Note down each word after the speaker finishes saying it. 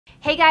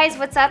Hey guys,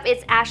 what's up?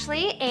 It's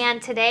Ashley,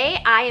 and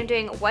today I am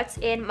doing what's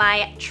in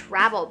my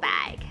travel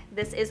bag.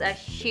 This is a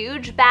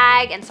huge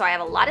bag, and so I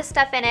have a lot of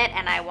stuff in it,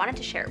 and I wanted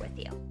to share it with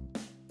you.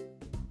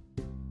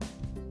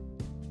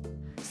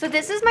 So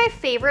this is my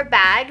favorite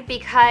bag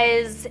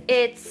because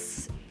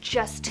it's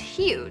just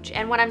huge,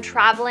 and when I'm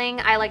traveling,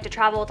 I like to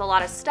travel with a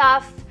lot of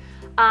stuff.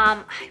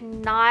 I'm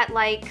not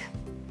like,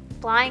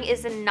 flying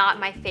is not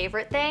my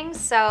favorite thing,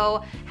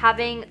 so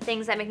having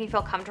things that make me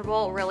feel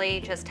comfortable really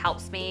just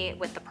helps me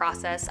with the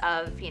process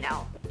of,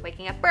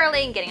 waking up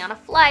early and getting on a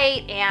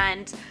flight.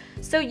 And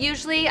so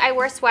usually I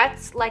wear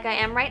sweats like I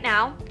am right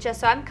now,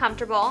 just so I'm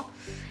comfortable.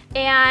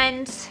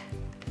 And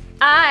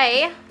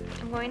I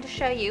am going to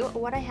show you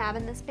what I have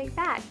in this big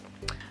bag.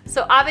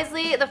 So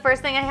obviously the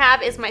first thing I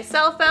have is my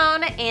cell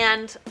phone,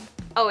 and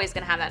always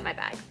gonna have that in my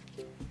bag.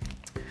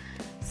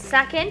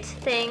 Second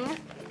thing,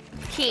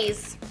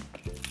 keys.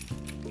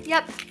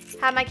 Yep,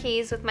 have my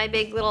keys with my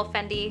big little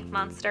Fendi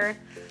monster.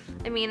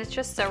 I mean, it's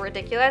just so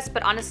ridiculous,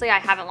 but honestly, I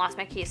haven't lost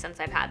my keys since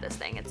I've had this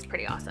thing. It's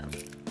pretty awesome.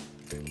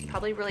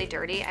 Probably really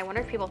dirty. I wonder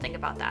if people think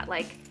about that.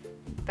 Like,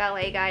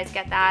 valet guys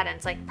get that, and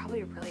it's like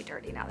probably really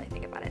dirty now that I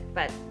think about it.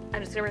 But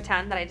I'm just gonna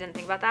pretend that I didn't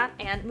think about that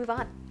and move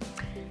on.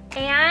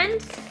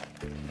 And,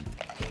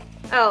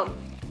 oh,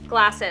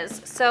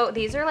 glasses. So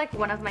these are like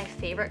one of my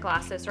favorite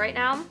glasses right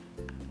now.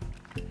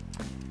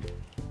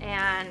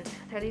 And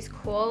they're these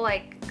cool,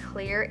 like,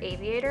 clear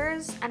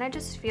aviators, and I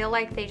just feel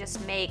like they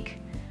just make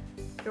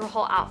your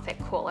whole outfit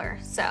cooler.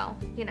 So,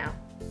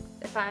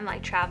 if I'm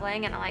like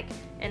traveling and I'm like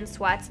in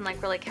sweats and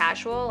like really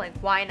casual, like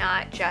why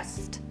not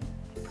just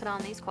put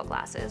on these cool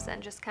glasses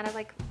and just kind of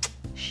like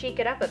chic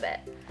it up a bit.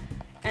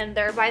 And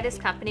they're by this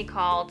company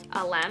called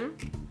Alem.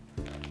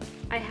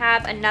 I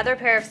have another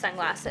pair of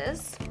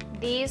sunglasses.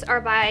 These are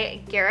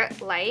by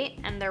Garrett Light,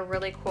 and they're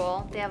really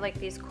cool. They have like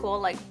these cool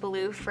like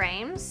blue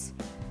frames.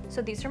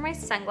 So these are my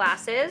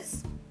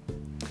sunglasses,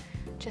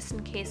 just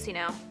in case,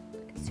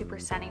 it's super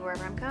sunny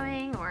wherever I'm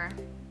going or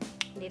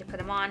need to put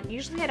them on.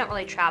 Usually I don't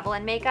really travel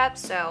in makeup,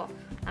 so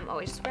I'm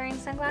always just wearing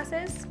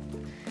sunglasses.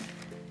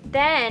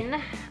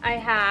 Then I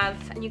have,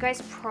 and you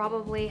guys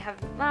probably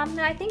have,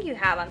 no, I think you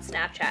have on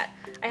Snapchat,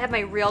 I have my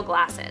real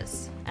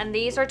glasses. And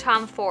these are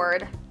Tom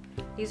Ford.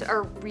 These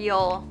are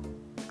real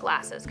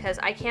glasses because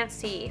I can't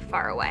see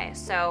far away.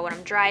 So when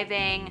I'm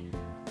driving,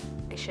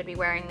 I should be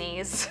wearing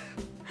these.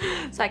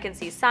 So I can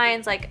see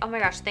signs. Like, oh my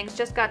gosh, things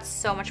just got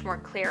so much more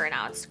clear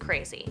now. It's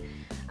crazy.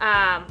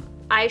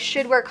 I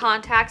should wear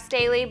contacts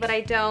daily, but I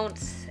don't.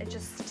 I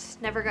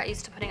just never got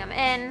used to putting them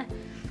in.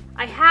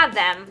 I have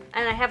them,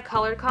 and I have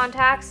colored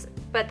contacts,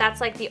 but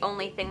that's like the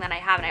only thing that I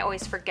have, and I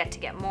always forget to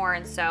get more,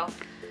 and so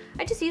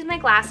I just use my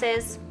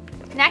glasses.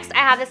 Next, I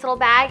have this little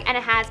bag, and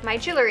it has my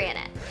jewelry in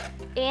it.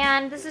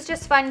 And this is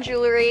just fun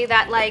jewelry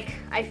that, like,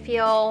 I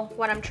feel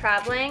when I'm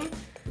traveling,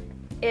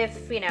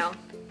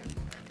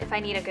 if I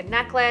need a good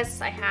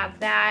necklace, I have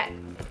that.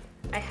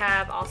 I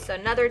have also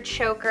another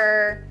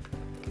choker.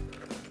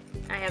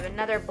 I have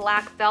another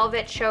black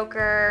velvet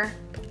choker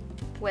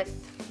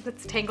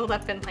that's tangled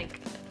up in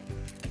like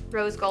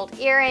rose gold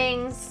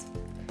earrings,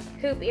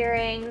 hoop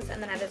earrings,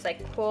 and then I have this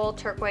like cool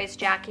turquoise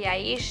Jackie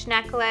Aish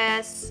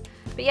necklace.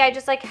 But yeah, I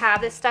just like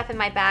have this stuff in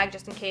my bag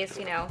just in case,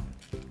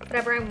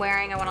 whatever I'm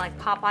wearing, I wanna like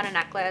pop on a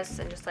necklace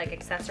and just like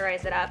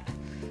accessorize it up.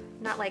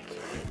 Not like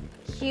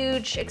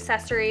huge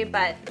accessory,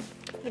 but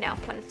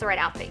when it's the right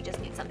outfit, you just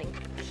need something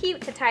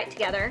cute to tie it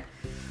together.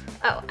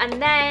 Oh,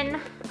 and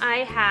then I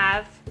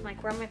have,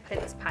 like, where am I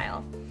putting this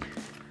pile?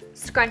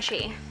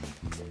 Scrunchie.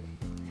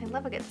 I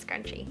love a good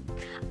scrunchie.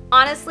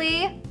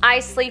 Honestly, I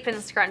sleep in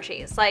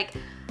scrunchies. Like,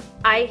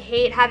 I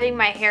hate having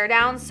my hair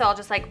down, so I'll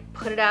just like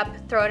put it up,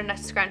 throw it in a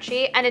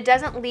scrunchie, and it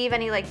doesn't leave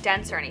any like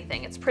dents or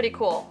anything. It's pretty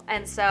cool.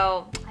 And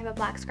so I have a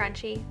black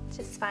scrunchie. It's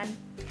just fun.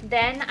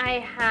 Then I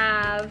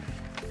have,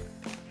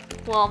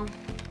 well,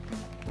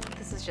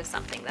 this is just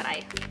something that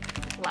I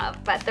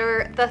love, but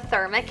they're the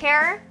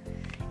Thermacare,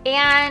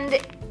 and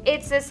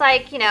it's this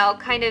like,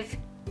 kind of,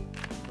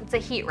 it's a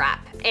heat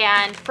wrap.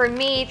 And for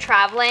me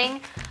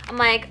traveling, I'm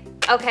like,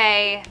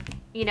 okay,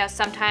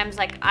 sometimes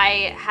like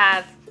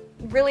I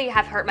really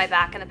have hurt my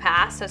back in the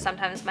past, so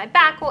sometimes my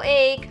back will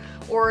ache,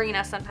 or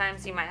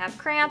sometimes you might have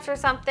cramps or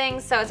something,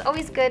 so it's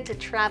always good to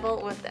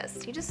travel with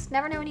this. You just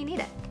never know when you need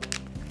it.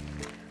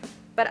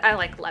 But I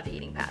love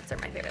heating pads. They're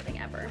my favorite thing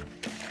ever.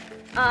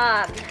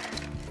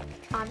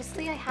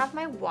 Obviously I have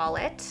my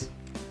wallet,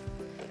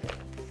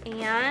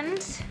 and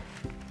let's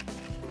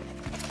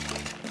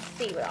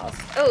see what else.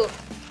 Oh,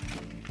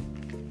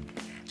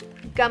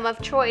 gum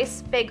of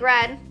choice, Big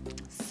Red,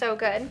 so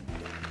good.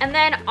 And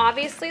then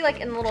obviously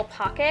like in the little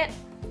pocket,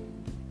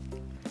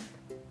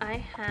 I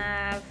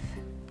have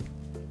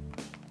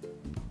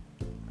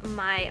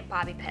my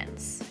bobby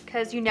pins,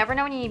 because you never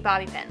know when you need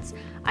bobby pins.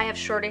 I have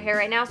shorter hair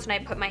right now, so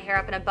when I put my hair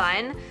up in a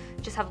bun,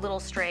 just have little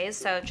strays,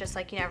 so just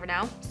like you never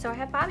know. So I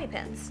have bobby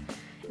pins.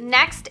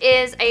 Next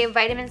is a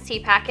vitamin C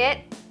packet.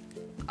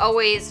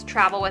 Always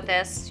travel with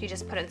this. You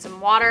just put in some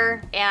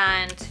water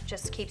and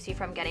just keeps you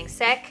from getting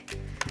sick.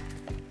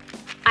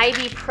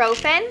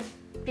 Ibuprofen,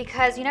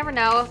 because you never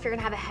know if you're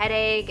gonna have a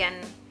headache and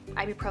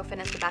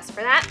Ibuprofen is the best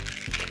for that.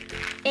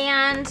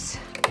 And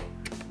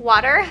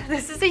water.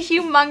 This is a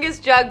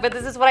humongous jug, but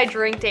this is what I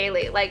drink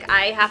daily. Like,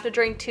 I have to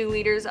drink 2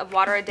 liters of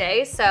water a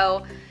day,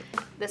 so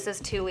this is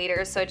 2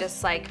 liters, so it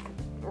just like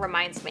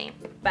reminds me.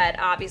 But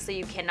obviously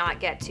you cannot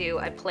get to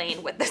a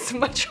plane with this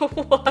much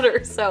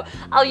water, so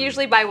I'll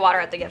usually buy water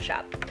at the gift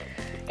shop.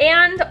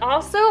 And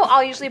also,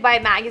 I'll usually buy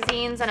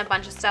magazines and a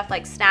bunch of stuff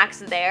like snacks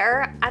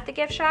there at the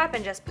gift shop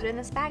and just put it in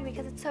this bag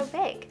because it's so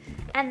big.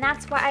 And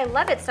that's why I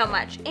love it so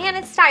much. And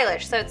it's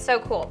stylish, so it's so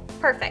cool.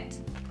 Perfect.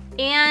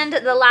 And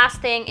the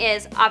last thing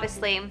is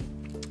obviously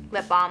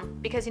lip balm,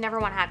 because you never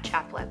want to have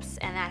chapped lips,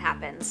 and that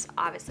happens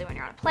obviously when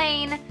you're on a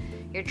plane,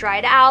 you're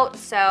dried out,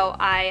 so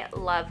I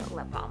love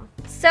lip balm.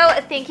 So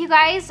thank you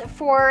guys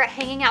for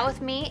hanging out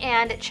with me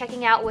and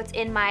checking out what's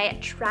in my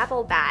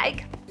travel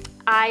bag.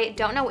 I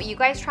don't know what you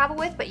guys travel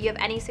with, but you have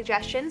any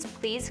suggestions,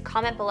 please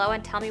comment below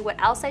and tell me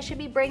what else I should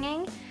be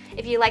bringing.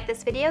 If you like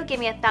this video, give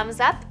me a thumbs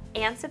up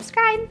and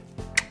subscribe.